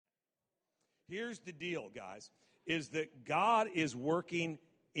Here's the deal, guys, is that God is working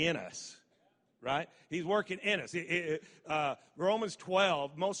in us, right? He's working in us. Romans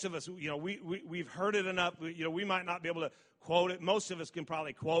 12, most of us, we've heard it enough. We might not be able to quote it. Most of us can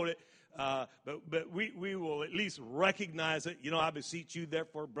probably quote it, but we will at least recognize it. I beseech you,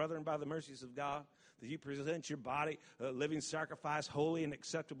 therefore, brethren, by the mercies of God, that you present your body a living sacrifice, holy and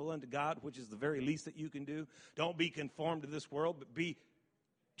acceptable unto God, which is the very least that you can do. Don't be conformed to this world, but be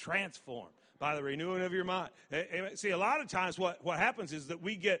transformed by the renewing of your mind. See, a lot of times what happens is that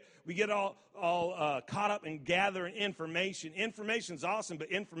we get all caught up in gathering information. Information's awesome,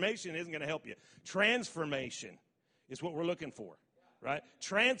 but information isn't going to help you. Transformation is what we're looking for, right?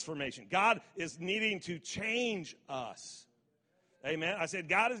 Transformation. God is needing to change us. Amen. I said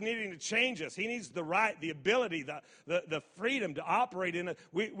God is needing to change us. He needs the right, the ability, the freedom to operate in it.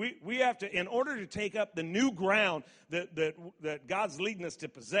 We have to, in order to take up the new ground that God's leading us to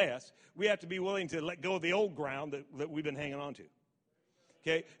possess, we have to be willing to let go of the old ground that we've been hanging on to.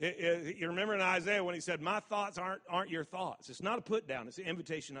 Okay? You remember in Isaiah when he said, my thoughts aren't your thoughts. It's not a put down. It's an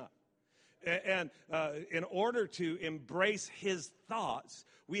invitation up. And in order to embrace his thoughts,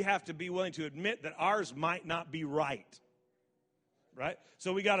 we have to be willing to admit that ours might not be right. Right?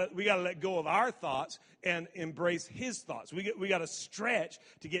 So we gotta let go of our thoughts and embrace his thoughts. We gotta stretch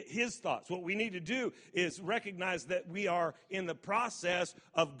to get his thoughts. What we need to do is recognize that we are in the process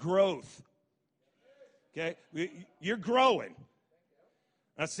of growth. Okay? You're growing.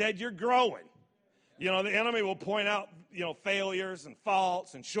 I said you're growing. The enemy will point out, failures and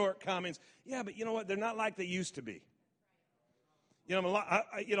faults and shortcomings. Yeah, but you know what? They're not like they used to be.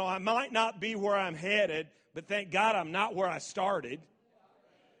 I might not be where I'm headed, but thank God I'm not where I started,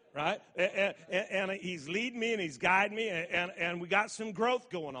 right? And he's leading me and he's guiding me, and we got some growth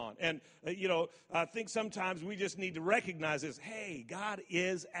going on. And, I think sometimes we just need to recognize this. Hey, God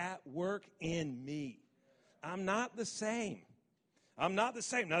is at work in me. I'm not the same. I'm not the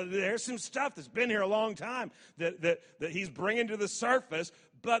same. Now, there's some stuff that's been here a long time that he's bringing to the surface.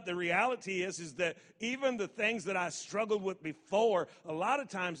 But the reality is that even the things that I struggled with before, a lot of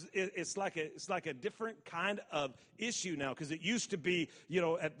times it's like a different kind of issue now, because it used to be,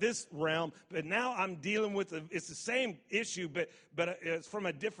 at this realm, but now I'm dealing with it's the same issue, but it's from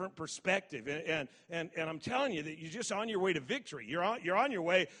a different perspective. And I'm telling you that you're just on your way to victory. You're on your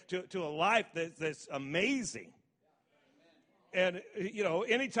way to a life that's amazing. And,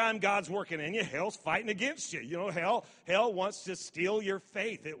 anytime God's working in you, hell's fighting against you. Hell wants to steal your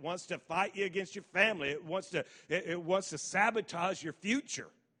faith. It wants to fight you against your family. It wants to sabotage your future.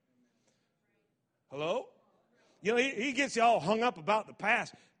 Hello? He gets you all hung up about the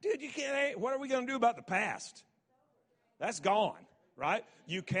past. Dude, what are we going to do about the past? That's gone, right?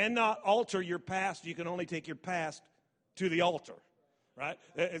 You cannot alter your past. You can only take your past to the altar, right?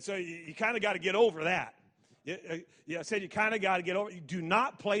 And so you kind of got to get over that. Yeah, I said you kind of got to get over. You do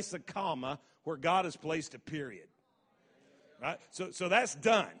not place a comma where God has placed a period. Right? So that's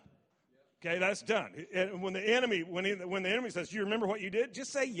done. Okay, that's done. And when the enemy says, "You remember what you did?"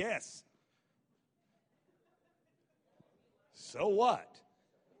 Just say yes. So what?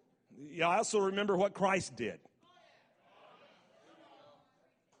 Yeah, I also remember what Christ did.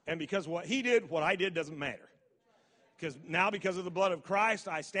 And because what he did, what I did doesn't matter. Because of the blood of Christ,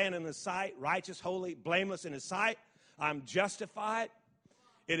 I stand in his sight, righteous, holy, blameless in his sight. I'm justified.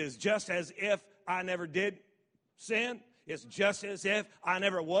 It is just as if I never did sin. It's just as if I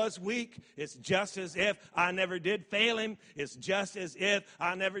never was weak. It's just as if I never did fail him. It's just as if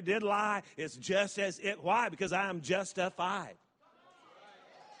I never did lie. It's just as if. Why? Because I am justified.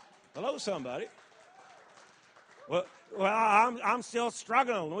 Hello, somebody. Well, I'm still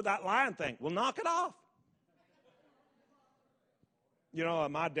struggling with that lying thing. Well, knock it off.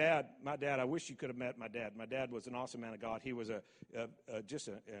 My dad, I wish you could have met my dad. My dad was an awesome man of God. He was just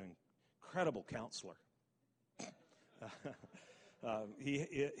an incredible counselor.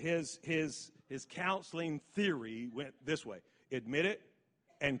 His counseling theory went this way: admit it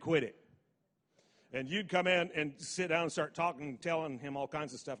and quit it. And you'd come in and sit down and start talking, telling him all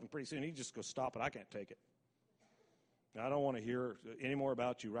kinds of stuff, and pretty soon he'd just go, "Stop it, I can't take it. I don't want to hear any more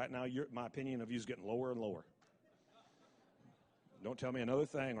about you. Right now, my opinion of you is getting lower and lower. Don't tell me another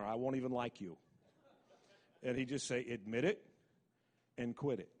thing or I won't even like you." And he'd just say, admit it and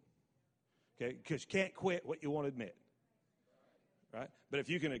quit it. Okay? Because you can't quit what you won't admit. Right? But if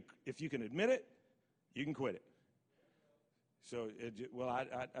you can admit it, you can quit it. So,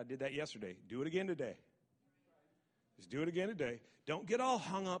 I did that yesterday. Do it again today. Just do it again today. Don't get all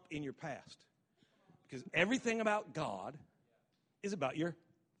hung up in your past. Because everything about God is about your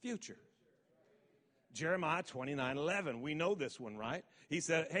future. Jeremiah 29:11. We know this one, right? He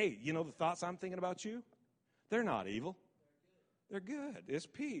said, hey, you know the thoughts I'm thinking about you? They're not evil. They're good. It's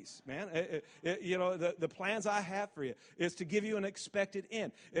peace, man. You know, the plans I have for you is to give you an expected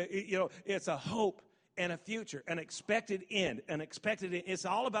end. You know, it's a hope and a future, an expected end, an expected end. It's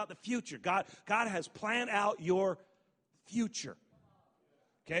all about the future. God has planned out your future.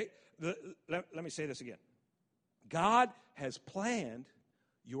 Okay? Let me say this again. God has planned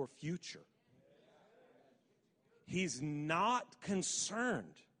your future. He's not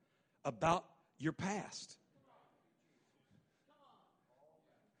concerned about your past.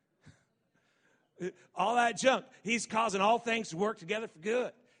 All that junk. He's causing all things to work together for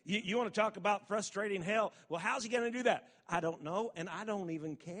good. You want to talk about frustrating hell? Well, how's he going to do that? I don't know, and I don't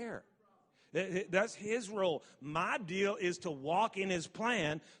even care. That's his role. My deal is to walk in his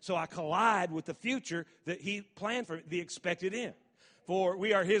plan so I collide with the future that he planned for, the expected end. For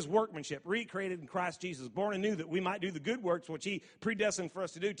we are his workmanship, recreated in Christ Jesus, born anew that we might do the good works which he predestined for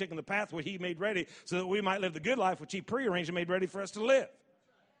us to do, taking the path which he made ready so that we might live the good life which he prearranged and made ready for us to live.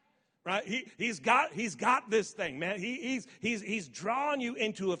 Right? He's got this thing, man. He's drawing you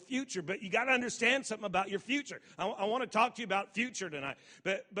into a future, but you got to understand something about your future. I want to talk to you about future tonight,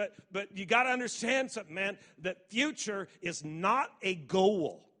 but you got to understand something, man. That future is not a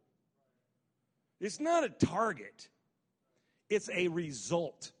goal. It's not a target. It's a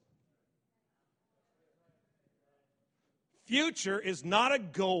result. Future is not a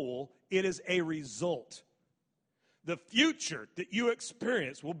goal. It is a result. The future that you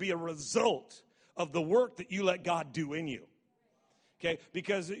experience will be a result of the work that you let God do in you. Okay?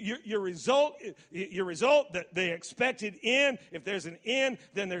 Because your result, the expected end, if there's an end,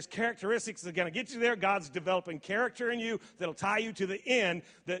 then there's characteristics that are going to get you there. God's developing character in you that'll tie you to the end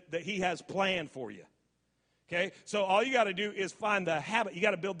that he has planned for you. Okay? So all you got to do is find the habit. You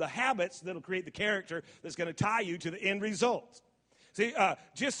got to build the habits that'll create the character that's going to tie you to the end result. See,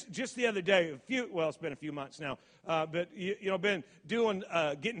 just the other day, it's been a few months now, but been doing,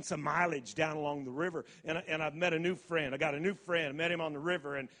 getting some mileage down along the river, and I've met a new friend. I got a new friend, met him on the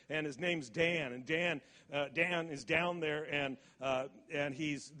river, and his name's Dan, and Dan is down there, and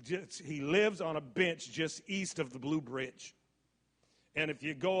he lives on a bench just east of the Blue Bridge. And if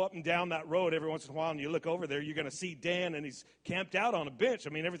you go up and down that road every once in a while and you look over there, you're going to see Dan, and he's camped out on a bench. I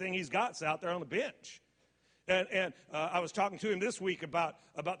mean, everything he's got's out there on the bench. And I was talking to him this week about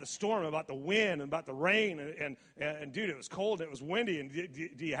the storm, about the wind, and about the rain, and dude, it was cold and it was windy. And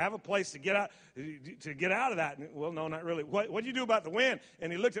do you have a place to get out of that? And, well, no, not really. What do you do about the wind?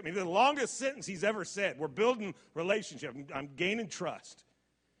 And he looked at me. The longest sentence he's ever said. We're building relationship. I'm gaining trust.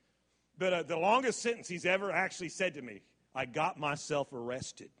 But the longest sentence he's ever actually said to me, I got myself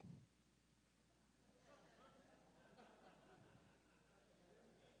arrested.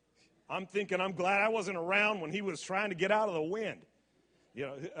 I'm thinking I'm glad I wasn't around when he was trying to get out of the wind.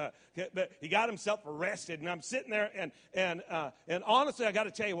 But he got himself arrested, and I'm sitting there, and honestly, I got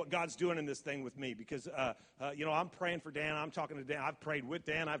to tell you what God's doing in this thing with me, because I'm praying for Dan. I'm talking to Dan. I've prayed with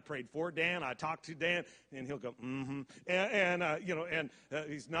Dan. I've prayed for Dan. I talk to Dan, and he'll go, mm-hmm,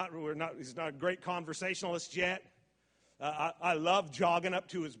 he's not a great conversationalist yet. I love jogging up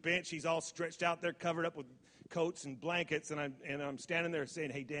to his bench. He's all stretched out there, covered up with coats and blankets, and I'm standing there saying,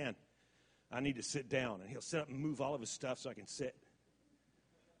 "Hey, Dan, I need to sit down." And he'll sit up and move all of his stuff so I can sit.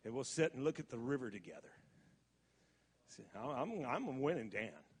 And we'll sit and look at the river together. See, I'm winning Dan.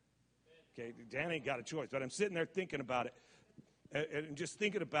 Okay, Dan ain't got a choice. But I'm sitting there thinking about it, and just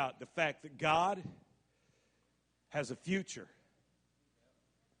thinking about the fact that God has a future.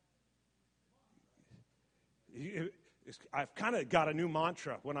 I've kind of got a new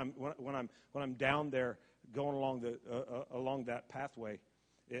mantra when I'm down there going along that pathway.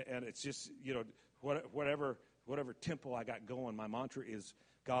 And it's just, whatever tempo I got going, my mantra is,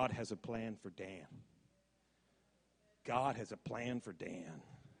 God has a plan for Dan. God has a plan for Dan.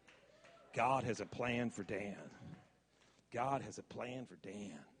 God has a plan for Dan. God has a plan for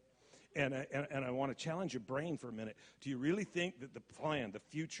Dan. And I want to challenge your brain for a minute. Do you really think that the plan, the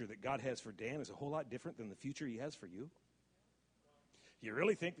future that God has for Dan is a whole lot different than the future he has for you? Do you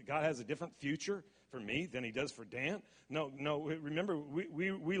really think that God has a different future for me than he does for Dan? No. Remember,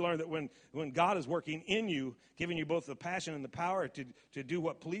 we learned that when God is working in you, giving you both the passion and the power to do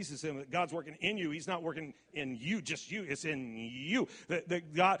what pleases him, that God's working in you. He's not working in you, just you. It's in you.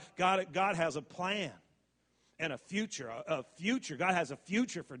 That God has a plan and a future. God has a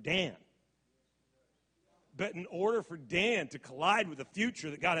future for Dan. But in order for Dan to collide with the future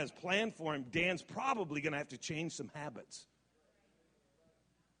that God has planned for him, Dan's probably going to have to change some habits.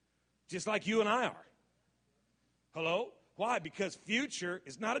 Just like you and I are. Hello? Why? Because future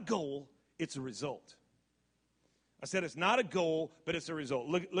is not a goal, it's a result. I said it's not a goal, but it's a result.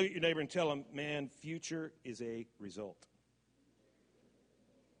 Look at your neighbor and tell him, man, future is a result.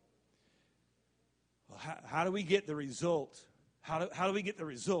 Well, how do we get the result? How do we get the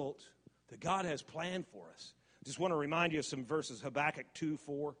result that God has planned for us? I just want to remind you of some verses. Habakkuk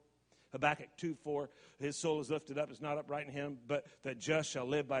 2:4. Habakkuk 2:4. His soul is lifted up, it's not upright in him, but the just shall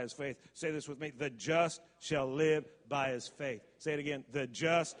live by his faith. Say this with me. The just shall live by his faith. Say it again. The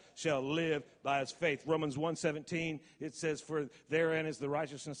just shall live by his faith. Romans 1:17, it says, for therein is the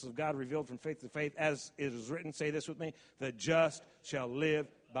righteousness of God revealed from faith to faith, as it is written. Say this with me. The just shall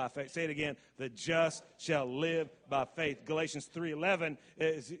live by faith. Say it again. The just shall live by faith. Galatians 3:11,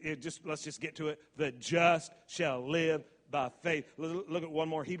 let's just get to it. The just shall live by faith. Look at one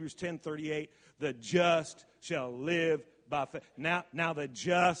more. Hebrews 10:38. The just shall live by faith. Now the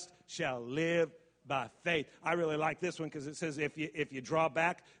just shall live by faith. I really like this one because it says if you draw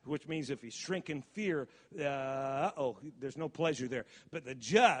back, which means if you shrink in fear, there's no pleasure there. But the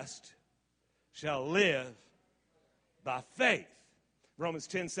just shall live by faith. Romans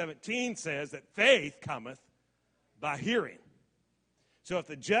 10:17 says that faith cometh by hearing. So if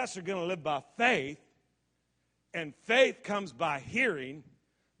the just are going to live by faith, and faith comes by hearing,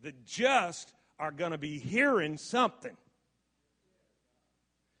 the just are going to be hearing something.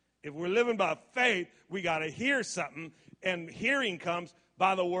 If we're living by faith, we got to hear something, and hearing comes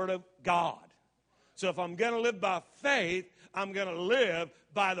by the Word of God. So if I'm going to live by faith, I'm going to live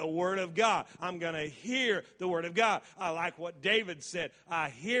by the Word of God. I'm going to hear the Word of God. I like what David said. I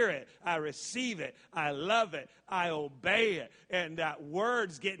hear it. I receive it. I love it. I obey it. And that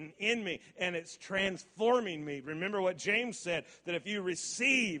Word's getting in me, and it's transforming me. Remember what James said, that if you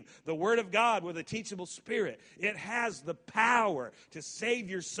receive the Word of God with a teachable spirit, it has the power to save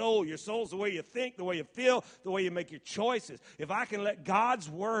your soul. Your soul's the way you think, the way you feel, the way you make your choices. If I can let God's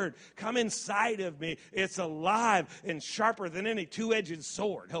Word come inside of me, it's alive and sharper than any two-edged sword.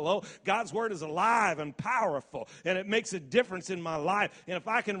 Hello? God's Word is alive and powerful, and it makes a difference in my life. And if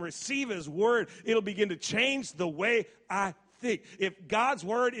I can receive His Word, it'll begin to change the way I think. If God's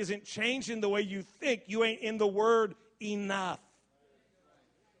Word isn't changing the way you think, you ain't in the Word enough.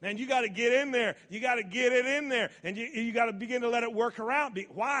 Man, you got to get in there. You got to get it in there. And you got to begin to let it work around.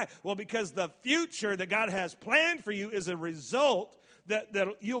 Why? Well, because the future that God has planned for you is a result that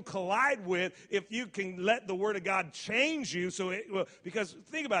you'll collide with if you can let the Word of God change you. Because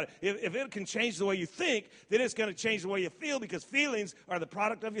think about it. If it can change the way you think, then it's going to change the way you feel, because feelings are the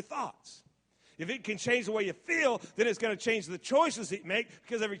product of your thoughts. If it can change the way you feel, then it's going to change the choices that you make,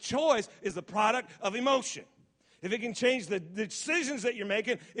 because every choice is the product of emotion. If it can change the decisions that you're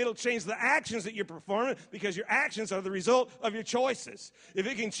making, it'll change the actions that you're performing, because your actions are the result of your choices. If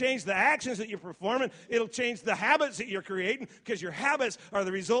it can change the actions that you're performing, it'll change the habits that you're creating, because your habits are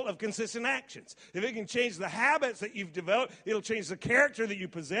the result of consistent actions. If it can change the habits that you've developed, it'll change the character that you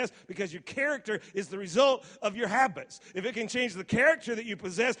possess, because your character is the result of your habits. If it can change the character that you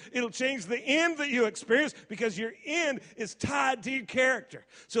possess, it'll change the end that you experience, because your end is tied to your character.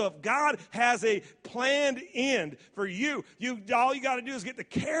 So if God has a planned end for you, all you got to do is get the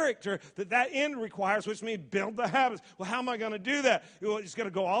character that end requires, which means build the habits. Well, how am I going to do that? Well, it's going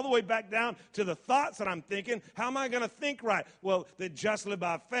to go all the way back down to the thoughts that I'm thinking. How am I going to think right? Well, the just live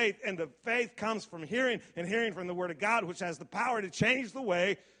by faith, and the faith comes from hearing, and hearing from the Word of God, which has the power to change the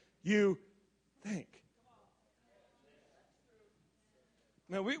way you think.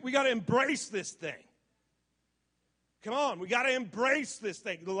 Now, we got to embrace this thing. Come on, we got to embrace this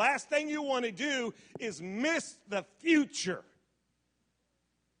thing. The last thing you want to do is miss the future.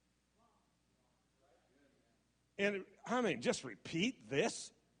 And just repeat this?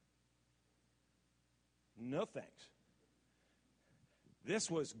 No thanks.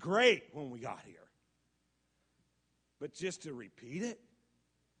 This was great when we got here. But just to repeat it?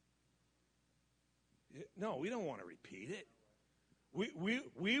 No, we don't want to repeat it.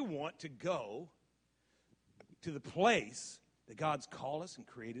 We want to go to the place that God's called us and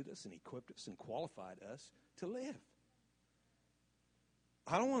created us and equipped us and qualified us to live.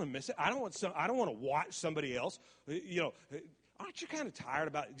 I don't want to miss it. I don't want to watch somebody else. Aren't you kind of tired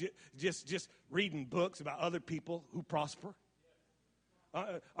about just reading books about other people who prosper?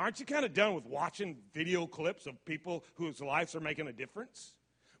 Aren't you kind of done with watching video clips of people whose lives are making a difference?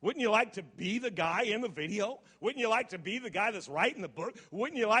 Wouldn't you like to be the guy in the video? Wouldn't you like to be the guy that's writing the book?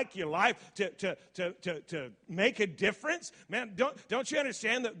 Wouldn't you like your life to make a difference? Man, don't you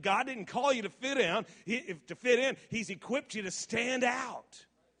understand that God didn't call you to fit in? He's equipped you to stand out.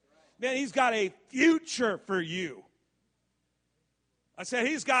 Man, He's got a future for you. I said,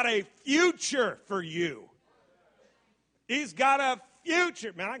 He's got a future for you. He's got a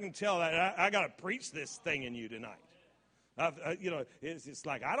future. Man, I can tell that I got to preach this thing in you tonight. It's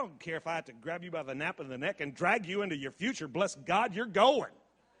like, I don't care if I have to grab you by the nape of the neck and drag you into your future. Bless God, you're going.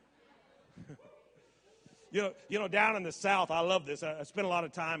 Down in the South, I love this. I spent a lot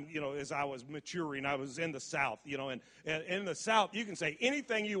of time, as I was maturing, I was in the South, and in the South, you can say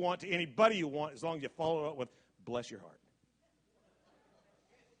anything you want to anybody you want as long as you follow it with, bless your heart.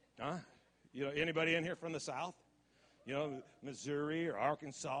 Huh? Anybody in here from the South? Missouri or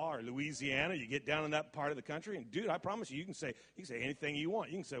Arkansas or Louisiana, you get down in that part of the country, and dude, I promise you can say anything you want.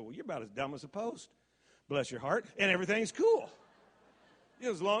 You can say, well, you're about as dumb as a post. Bless your heart, and everything's cool.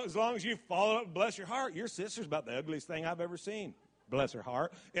 As long as you follow up, bless your heart, your sister's about the ugliest thing I've ever seen. Bless her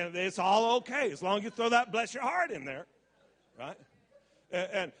heart, and it's all okay as long as you throw that bless your heart in there, right?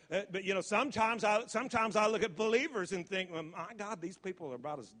 But sometimes I look at believers and think, well, my God, these people are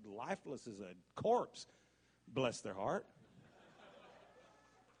about as lifeless as a corpse. Bless their heart.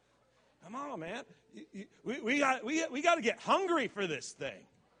 Come on, man. We got to get hungry for this thing.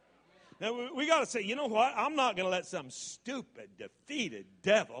 Now, we got to say, you know what? I'm not going to let some stupid, defeated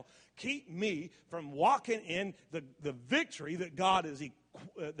devil keep me from walking in the victory that God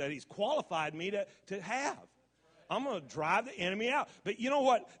that He's qualified me to have. I'm going to drive the enemy out. But you know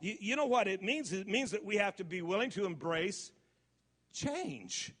what? You know what it means? It means that we have to be willing to embrace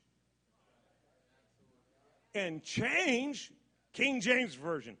change. And change, King James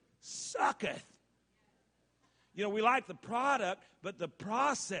Version, sucketh. We like the product, but the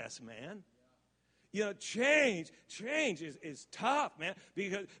process, man. Change is tough, man.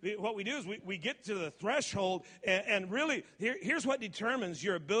 Because what we do is we get to the threshold, and really, here's what determines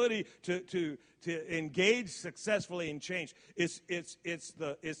your ability to engage successfully in change. It's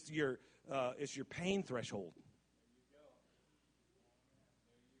your pain threshold.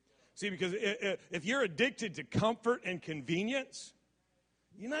 See, because if you're addicted to comfort and convenience,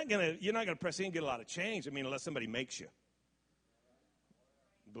 you're not gonna press in and get a lot of change. Unless somebody makes you.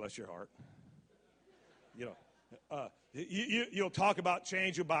 Bless your heart. You'll talk about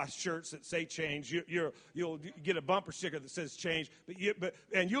change. You'll buy shirts that say change. You'll get a bumper sticker that says change.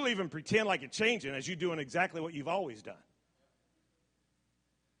 And you'll even pretend like you're changing as you're doing exactly what you've always done.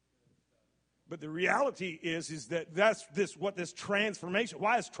 But the reality is that that's this transformation.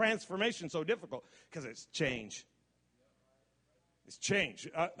 Why is transformation so difficult? Because it's change. It's change.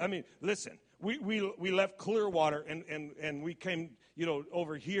 Listen, we left Clearwater and we came,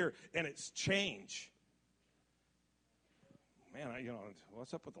 over here, and it's change. Man,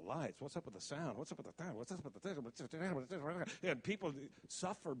 what's up with the lights? What's up with the sound? What's up with the time? What's up with the thing? And people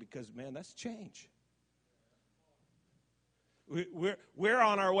suffer because, man, that's change. We're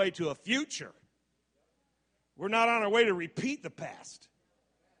on our way to a future. We're not on our way to repeat the past.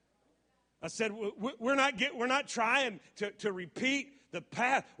 I said we're not trying to repeat the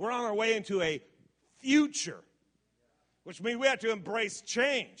past. We're on our way into a future, which means we have to embrace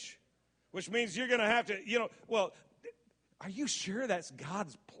change, which means you're going to have to, are you sure that's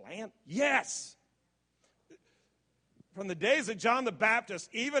God's plan? Yes. From the days of John the Baptist,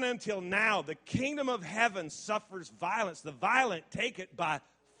 even until now, the kingdom of heaven suffers violence. The violent take it by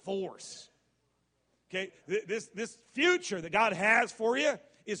force. Okay, this future that God has for you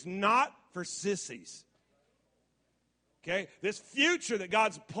is not for sissies. Okay, this future that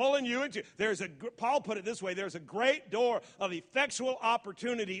God's pulling you into, Paul put it this way, there's a great door of effectual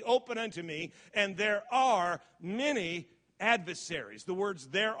opportunity open unto me, and there are many adversaries. The words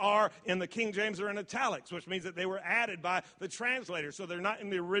 "there are" in the King James are in italics, which means that they were added by the translator, so they're not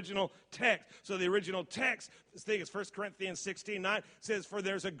in the original text. So the original text, I think it's 1 Corinthians 16:9, says, "For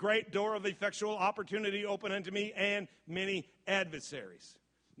there's a great door of effectual opportunity open unto me, and many adversaries."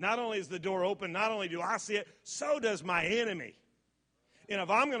 Not only is the door open, not only do I see it, so does my enemy. And if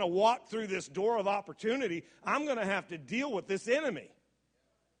I'm going to walk through this door of opportunity, I'm going to have to deal with this enemy.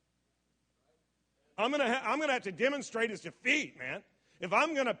 I'm going to have to demonstrate his defeat, man. If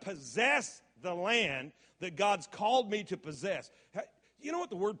I'm going to possess the land that God's called me to possess. You know what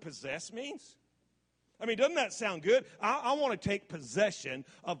the word possess means? Doesn't that sound good? I want to take possession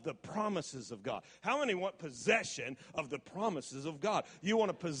of the promises of God. How many want possession of the promises of God? You want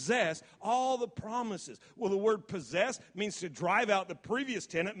to possess all the promises. Well, the word possess means to drive out the previous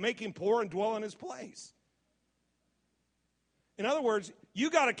tenant, make him poor, and dwell in his place. In other words,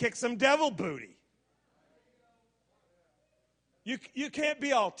 you got to kick some devil booty. You can't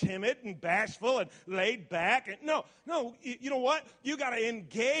be all timid and bashful and laid back. No, you know what? You got to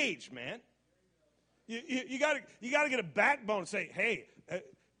engage, man. You got to get a backbone and say, hey,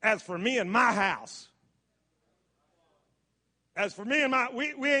 as for me and my house,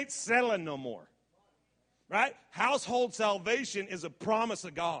 we ain't settling no more. Right? Household salvation is a promise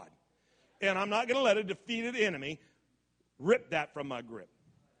of God. And I'm not going to let a defeated enemy rip that from my grip.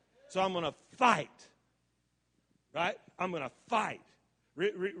 So I'm going to fight. Right? I'm going to fight.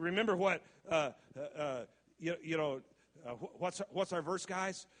 Remember what, what's our verse,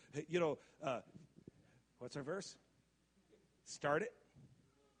 guys? What's our verse? Start it.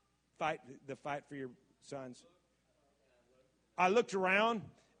 Fight for your sons. I looked around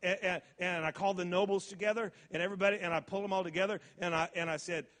and I called the nobles together and everybody, and I pulled them all together and I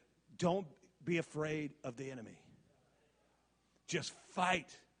said, don't be afraid of the enemy. Just fight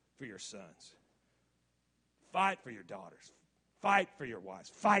for your sons. Fight for your daughters. Fight for your wives.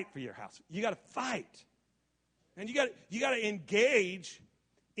 Fight for your house. You got to fight. And you got to engage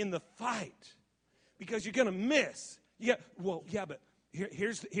in the fight because you're going to miss. But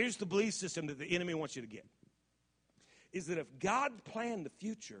here's the belief system that the enemy wants you to get. Is that if God planned the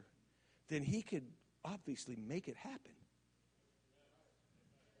future, then he could obviously make it happen.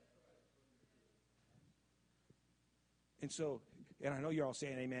 And I know you're all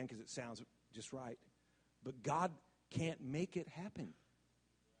saying amen because it sounds just right. But God can't make it happen.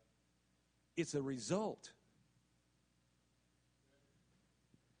 It's a result.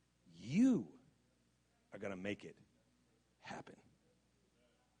 You are going to make it happen.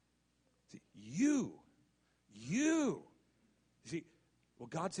 See, you. See, well,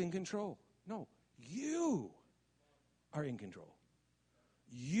 God's in control. No, you are in control.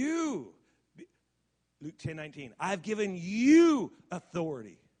 You. Luke 10:19. I've given you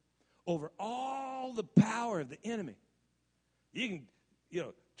authority over all the power of the enemy. You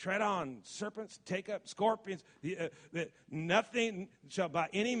can, tread on serpents, take up scorpions. Nothing shall by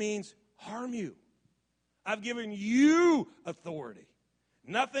any means harm you. I've given you authority.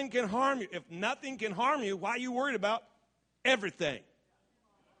 Nothing can harm you. If nothing can harm you, why are you worried about everything?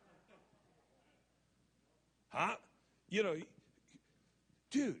 Huh?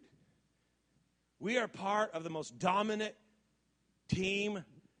 Dude, we are part of the most dominant team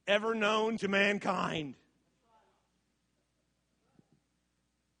ever known to mankind.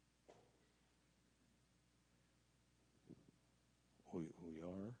 We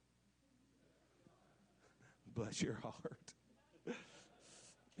are. Bless your heart.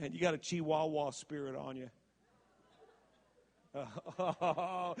 And you got a Chihuahua spirit on you.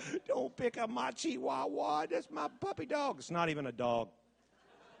 Oh, don't pick up my Chihuahua. That's my puppy dog. It's not even a dog.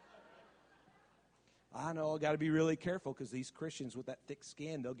 I know, I got to be really careful because these Christians with that thick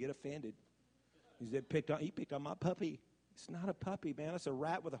skin, they'll get offended. He picked on my puppy. It's not a puppy, man. It's a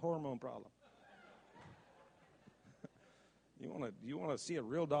rat with a hormone problem. You want to see a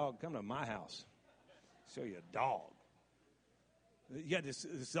real dog? Come to my house. Show you a dog. You got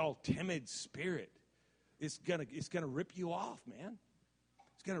this all timid spirit. It's gonna rip you off, man.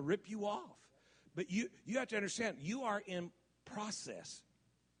 It's gonna rip you off. But you have to understand, you are in process.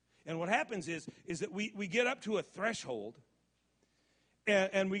 And what happens is that we get up to a threshold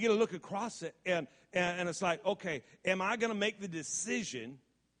and we get to look across it and it's like, okay, am I going to make the decision?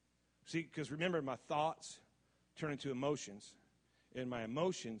 See, because remember, my thoughts turn into emotions and my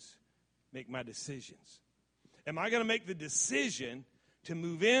emotions make my decisions. Am I going to make the decision to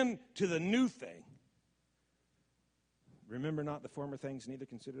move into the new thing? Remember not the former things, neither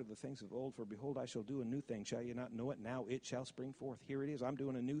consider the things of old. For behold, I shall do a new thing. Shall you not know it? Now it shall spring forth. Here it is. I'm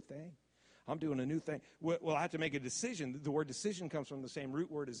doing a new thing. I'm doing a new thing. Well, I have to make a decision. The word decision comes from the same root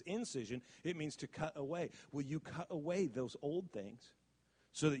word as incision. It means to cut away. Will you cut away those old things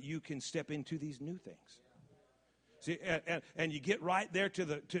so that you can step into these new things? See, and you get right there to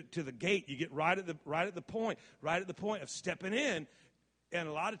the gate. You get right at the point of stepping in. And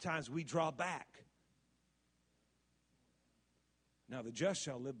a lot of times we draw back. Now, the just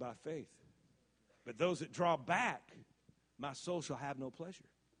shall live by faith. But those that draw back, my soul shall have no pleasure.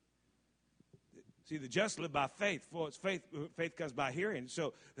 See, the just live by faith. For it's faith comes by hearing.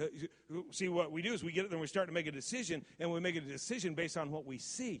 So, see, what we do is we get it, then we start to make a decision, and we make a decision based on what we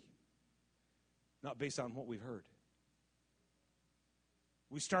see, not based on what we've heard.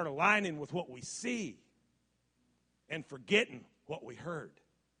 We start aligning with what we see and forgetting what we heard.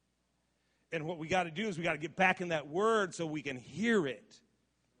 And what we got to do is we got to get back in that word so we can hear it.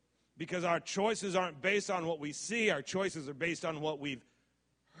 Because our choices aren't based on what we see. Our choices are based on what we've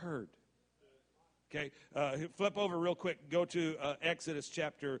heard. Okay, flip over real quick. Go to Exodus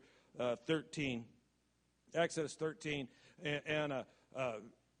chapter 13. Exodus 13 and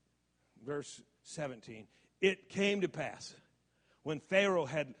verse 17. It came to pass when Pharaoh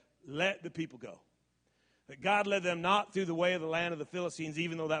had let the people go, that God led them not through the way of the land of the Philistines,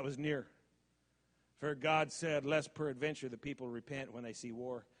 even though that was near. For God said, lest peradventure the people repent when they see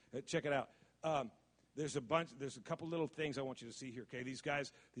war. Check it out. There's a couple little things I want you to see here. Okay, these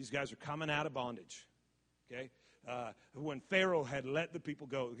guys are coming out of bondage. Okay, when Pharaoh had let the people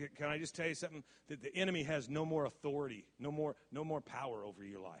go. Can I just tell you something? That the enemy has no more authority, no more power over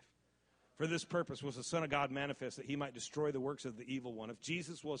your life. For this purpose was the Son of God manifest, that he might destroy the works of the evil one. If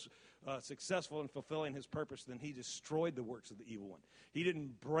Jesus was successful in fulfilling his purpose, then he destroyed the works of the evil one. He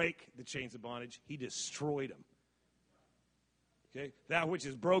didn't break the chains of bondage. He destroyed them. Okay? That which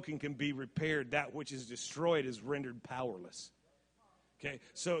is broken can be repaired. That which is destroyed is rendered powerless. Okay,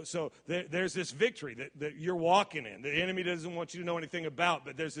 so there's this victory that you're walking in. The enemy doesn't want you to know anything about,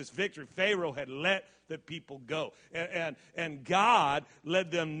 but there's this victory. Pharaoh had let the people go. And God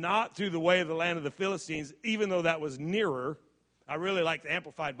led them not through the way of the land of the Philistines, even though that was nearer. I really like the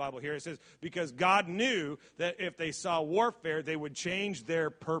Amplified Bible here. It says, because God knew that if they saw warfare, they would change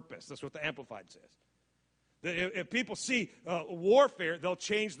their purpose. That's what the Amplified says. If people see warfare, they'll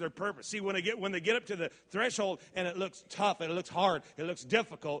change their purpose. See, when they get up to the threshold and it looks tough and it looks hard, it looks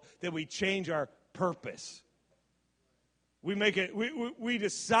difficult, then we change our purpose. We make it. We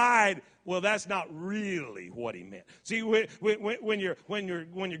decide. Well, that's not really what he meant. See, when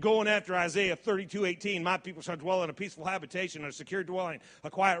you're going after Isaiah 32:18, my people shall dwell in a peaceful habitation, a secure dwelling, a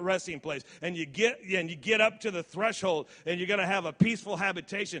quiet resting place, and you get up to the threshold, and you're going to have a peaceful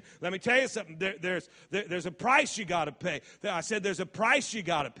habitation. Let me tell you something. There's a price you got to pay. I said there's a price you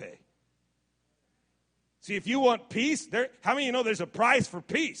got to pay. See, if you want peace, how many of you know there's a price for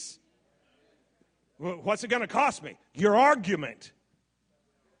peace? What's it going to cost me? Your argument.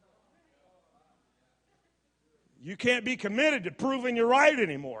 You can't be committed to proving you're right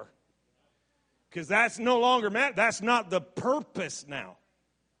anymore. Because that's no longer, that's not the purpose now.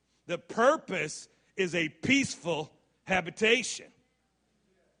 The purpose is a peaceful habitation.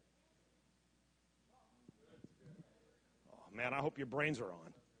 Oh, man, I hope your brains are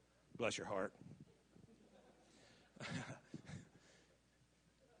on. Bless your heart.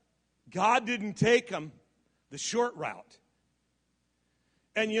 God didn't take them the short route.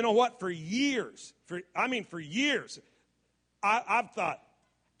 And you know what? For years, I've thought,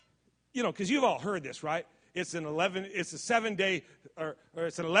 because you've all heard this, right? It's an 11-day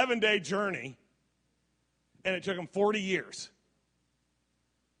journey, and it took them 40 years.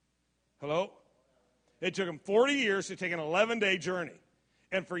 Hello? It took them 40 years to take an 11-day journey.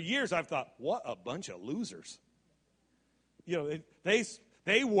 And for years, I've thought, what a bunch of losers.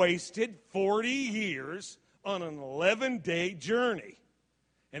 They wasted 40 years on an 11-day journey.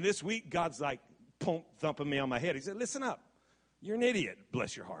 And this week, God's like thumping me on my head. He said, listen up. You're an idiot.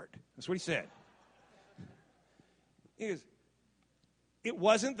 Bless your heart. That's what he said. He goes, it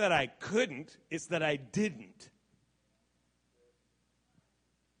wasn't that I couldn't. It's that I didn't.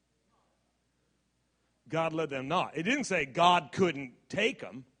 God led them not. It didn't say God couldn't take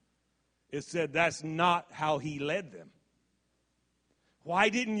them. It said that's not how he led them. Why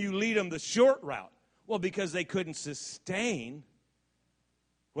didn't you lead them the short route? Well, because they couldn't sustain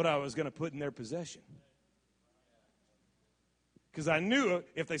what I was going to put in their possession. Because I knew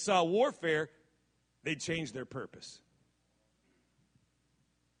if they saw warfare, they'd change their purpose.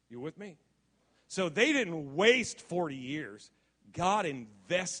 You with me? So they didn't waste 40 years. God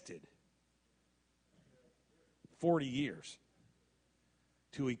invested 40 years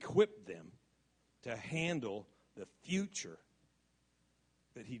to equip them to handle the future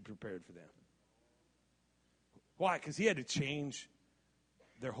that he'd prepared for them. Why? Because he had to change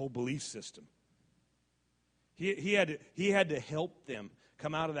their whole belief system. He had to help them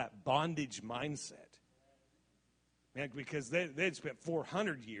come out of that bondage mindset. Man, because they'd spent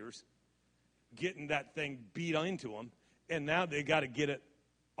 400 years getting that thing beat into them, and now they got to get it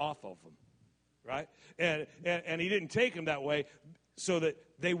off of them, right? And he didn't take them that way so that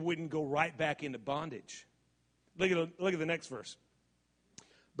they wouldn't go right back into bondage. Look at the next verse.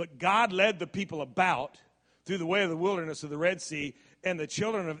 But God led the people about through the way of the wilderness of the Red Sea, and the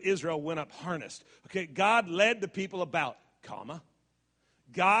children of Israel went up harnessed. Okay, God led the people about, comma.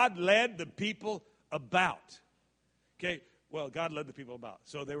 God led the people about. Okay, well, God led the people about.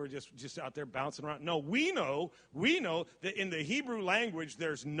 So they were just out there bouncing around. No, we know that in the Hebrew language,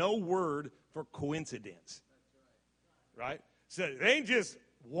 there's no word for coincidence. Right? So they ain't just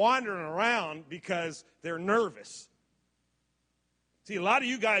wandering around because they're nervous. See, a lot of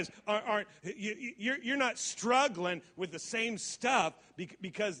you guys you're not struggling with the same stuff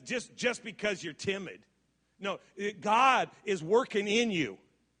because just because you're timid. No, God is working in you.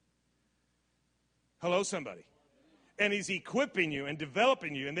 Hello, somebody. And he's equipping you and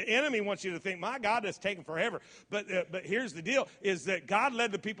developing you. And the enemy wants you to think, my God, that's taking forever. But here's the deal, is that God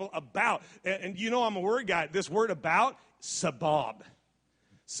led the people about. And you know I'm a word guy. This word about, sabab.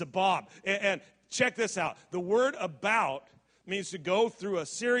 Sabab. And check this out. The word about means to go through a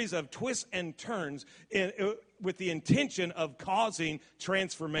series of twists and turns with the intention of causing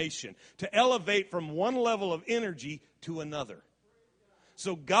transformation, to elevate from one level of energy to another.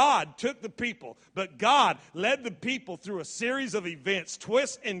 So God took the people, but God led the people through a series of events,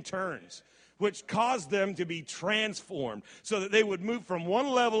 twists and turns, which caused them to be transformed so that they would move from one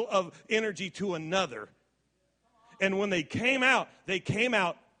level of energy to another. And when they came out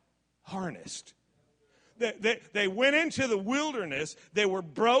harnessed. They went into the wilderness. They were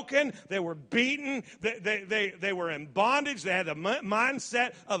broken. They were beaten. They were in bondage. They had the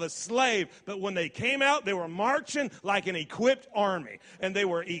mindset of a slave. But when they came out, they were marching like an equipped army. And they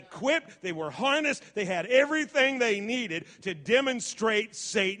were equipped. They were harnessed. They had everything they needed to demonstrate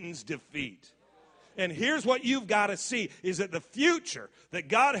Satan's defeat. And here's what you've got to see, is that the future that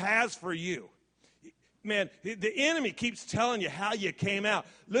God has for you, man, the enemy keeps telling you how you came out.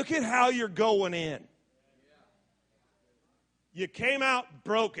 Look at how you're going in. You came out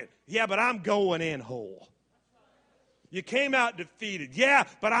broken. Yeah, but I'm going in whole. You came out defeated. Yeah,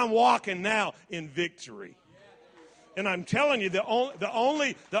 but I'm walking now in victory. And I'm telling you, the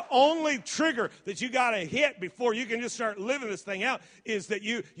only trigger that you got to hit before you can just start living this thing out is that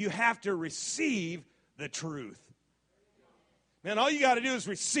you have to receive the truth. Man, all you got to do is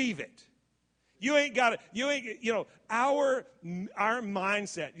receive it. You ain't got to, our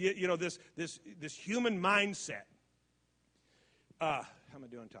mindset, this human mindset. How am I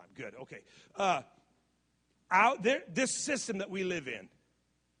doing time? Good, okay. This system that we live in,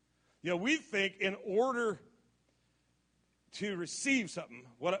 we think in order to receive something,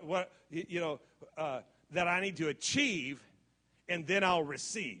 that I need to achieve, and then I'll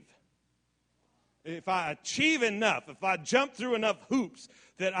receive. If I achieve enough, if I jump through enough hoops,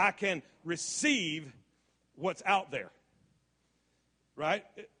 that I can receive what's out there, right?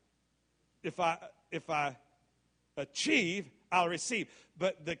 If I achieve, I'll receive.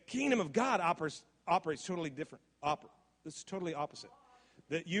 But the kingdom of God operates totally different. This is totally opposite.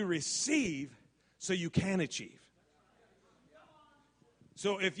 That you receive so you can achieve.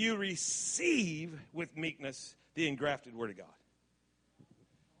 So if you receive with meekness the engrafted word of God,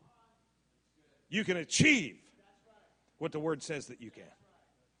 you can achieve what the word says that you can.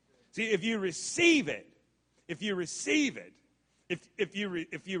 See, if you receive it,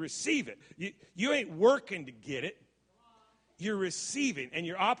 you ain't working to get it. You're receiving, and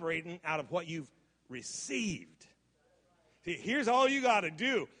you're operating out of what you've received. See, here's all you got to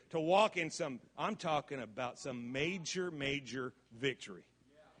do to walk in I'm talking about some major victory,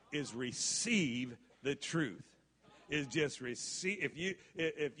 is receive the truth. Is just receive.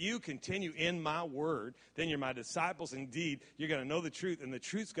 If you continue in my word, then you're my disciples indeed. You're going to know the truth, and the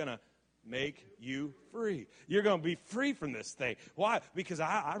truth's going to make you free. You're going to be free from this thing. Why? Because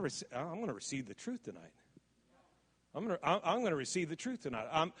I'm going to receive the truth tonight. I'm going to receive the truth tonight.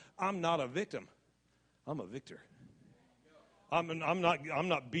 I'm not a victim. I'm a victor. I'm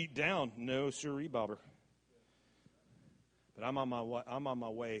not beat down. No, sirree, bobber. But I'm on my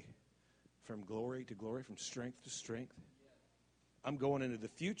way from glory to glory, from strength to strength. I'm going into the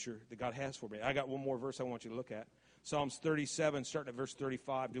future that God has for me. I got one more verse I want you to look at. Psalms 37, starting at verse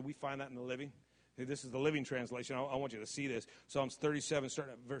 35. Did we find that in the Living? This is the Living Translation. I want you to see this. Psalms 37,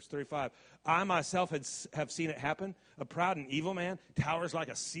 starting at verse 35. I myself have seen it happen. A proud and evil man towers like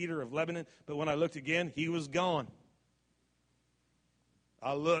a cedar of Lebanon. But when I looked again, he was gone.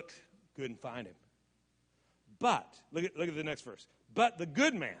 I looked, couldn't find him. But, look at the next verse. But the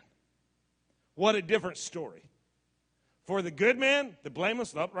good man, what a different story. For the good man, the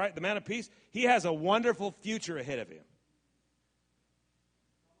blameless, the upright, the man of peace, he has a wonderful future ahead of him.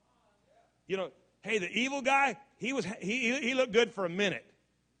 Hey, the evil guy, he looked good for a minute,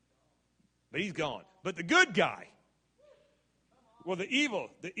 but he's gone. But the good guy, well, the evil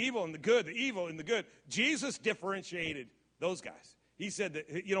and the good, Jesus differentiated those guys. He said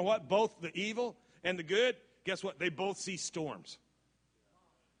that, you know what, both the evil and the good, guess what, they both see storms.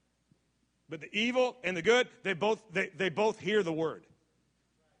 But the evil and the good, they both hear the word.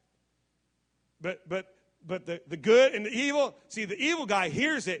 But the good and the evil, see, the evil guy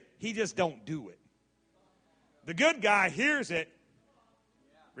hears it, he just don't do it. The good guy hears it,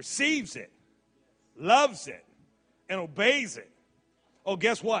 receives it, loves it, and obeys it. Oh,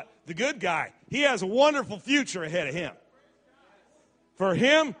 guess what? The good guy, he has a wonderful future ahead of him. For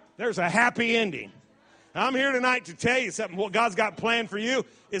him, there's a happy ending. I'm here tonight to tell you something. What God's got planned for you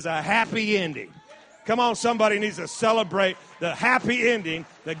is a happy ending. Come on, somebody needs to celebrate the happy ending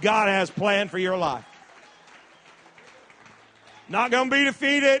that God has planned for your life. Not going to be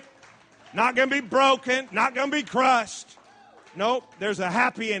defeated. Not going to be broken. Not going to be crushed. Nope, there's a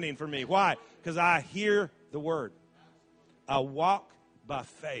happy ending for me. Why? Because I hear the word. I walk by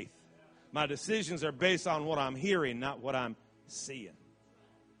faith. My decisions are based on what I'm hearing, not what I'm seeing.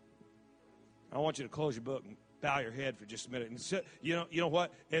 I want you to close your book and bow your head for just a minute. And you know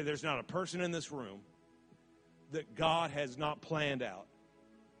what? There's not a person in this room that God has not planned out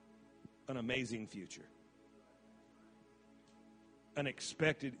an amazing future, an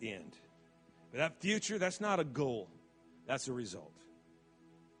expected end. But that future, that's not a goal. That's a result.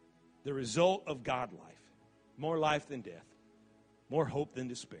 The result of God life. More life than death. More hope than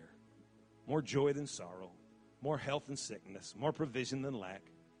despair. More joy than sorrow. More health than sickness. More provision than lack.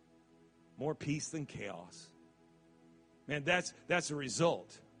 More peace than chaos. Man, that's a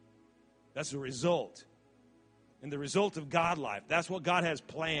result. That's a result. And the result of God life, that's what God has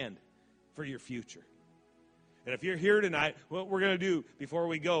planned for your future. And if you're here tonight, what we're going to do before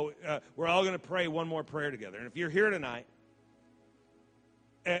we go, we're all going to pray one more prayer together. And if you're here tonight,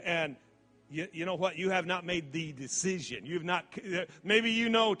 and you know what? You have not made the decision. You've not. Maybe you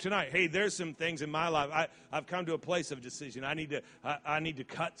know tonight, hey, there's some things in my life. I've come to a place of decision. I need to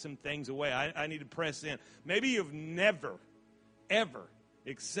cut some things away. I need to press in. Maybe you've never, ever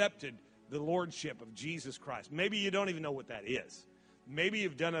accepted the lordship of Jesus Christ. Maybe you don't even know what that is. Maybe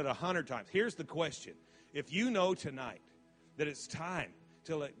you've done it 100 times. Here's the question. If you know tonight that it's time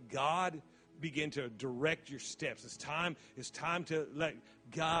to let God begin to direct your steps, it's time to let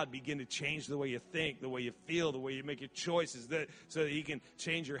God begin to change the way you think, the way you feel, the way you make your choices, so that He can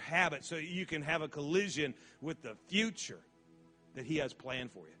change your habits, so that you can have a collision with the future that He has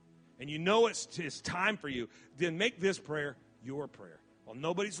planned for you. And you know it's time for you, then make this prayer your prayer. While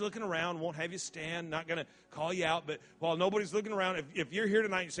nobody's looking around, won't have you stand, not going to call you out, but while nobody's looking around, if you're here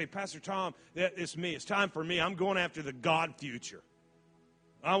tonight and you say, Pastor Tom, it's me, it's time for me, I'm going after the God future.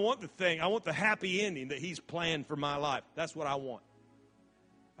 I want the happy ending that He's planned for my life. That's what I want.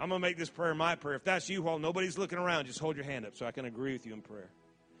 I'm going to make this prayer my prayer. If that's you, while nobody's looking around, just hold your hand up so I can agree with you in prayer.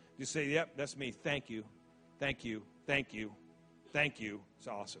 Just say, yep, that's me. Thank you. Thank you. Thank you. Thank you. It's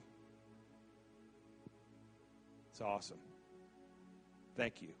awesome. It's awesome.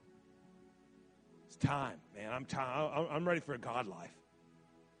 Thank you. It's time, man. I'm ready for a God life.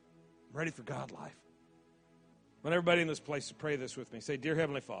 I'm ready for God life. I want everybody in this place to pray this with me. Say, Dear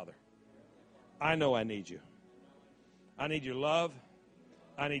Heavenly Father, I know I need you. I need your love.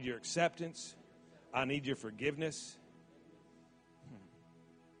 I need your acceptance. I need your forgiveness.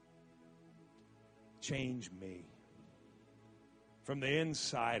 Change me from the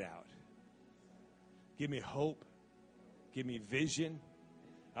inside out. Give me hope. Give me vision.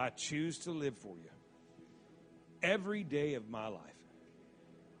 I choose to live for you every day of my life.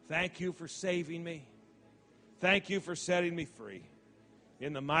 Thank you for saving me. Thank you for setting me free.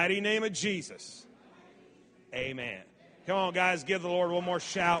 In the mighty name of Jesus, amen. Come on, guys, give the Lord one more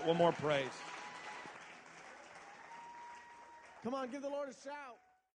shout, one more praise. Come on, give the Lord a shout.